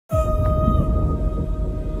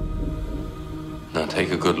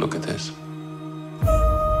Take a good look at this.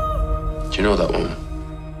 Do you know that woman?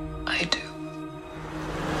 I do.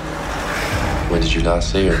 When did you last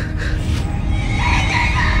see her?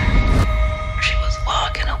 She was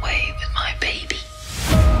walking away with my baby.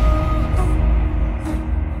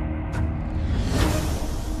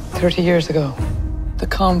 30 years ago, the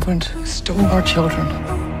convent stole our children.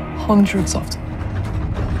 Hundreds of them.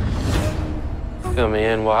 Fill me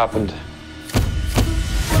in, what happened?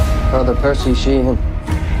 Brother Percy Sheehan.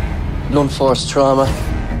 Blunt-force trauma.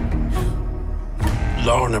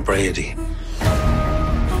 Lorna Brady.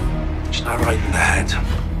 She's not right in the head.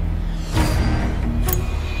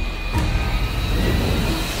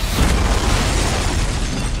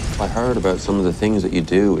 I heard about some of the things that you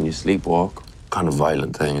do when you sleepwalk. Kind of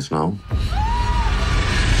violent things, no?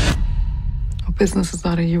 What business is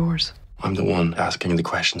that of yours? I'm the one asking the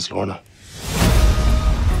questions, Lorna.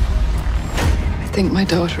 I think my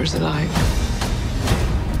daughter's alive.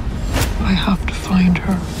 I have to find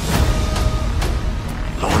her.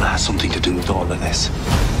 Lorna has something to do with all of this.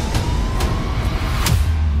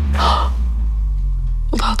 Well,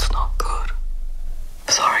 that's not good.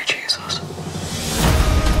 Sorry, Jesus.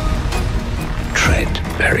 Tread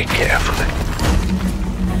very carefully.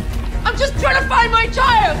 I'm just trying to find my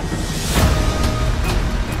child!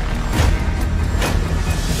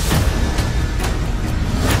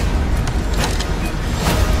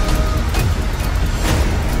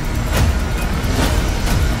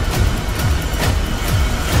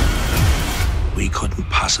 We couldn't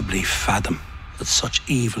possibly fathom that such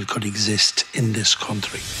evil could exist in this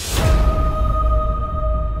country.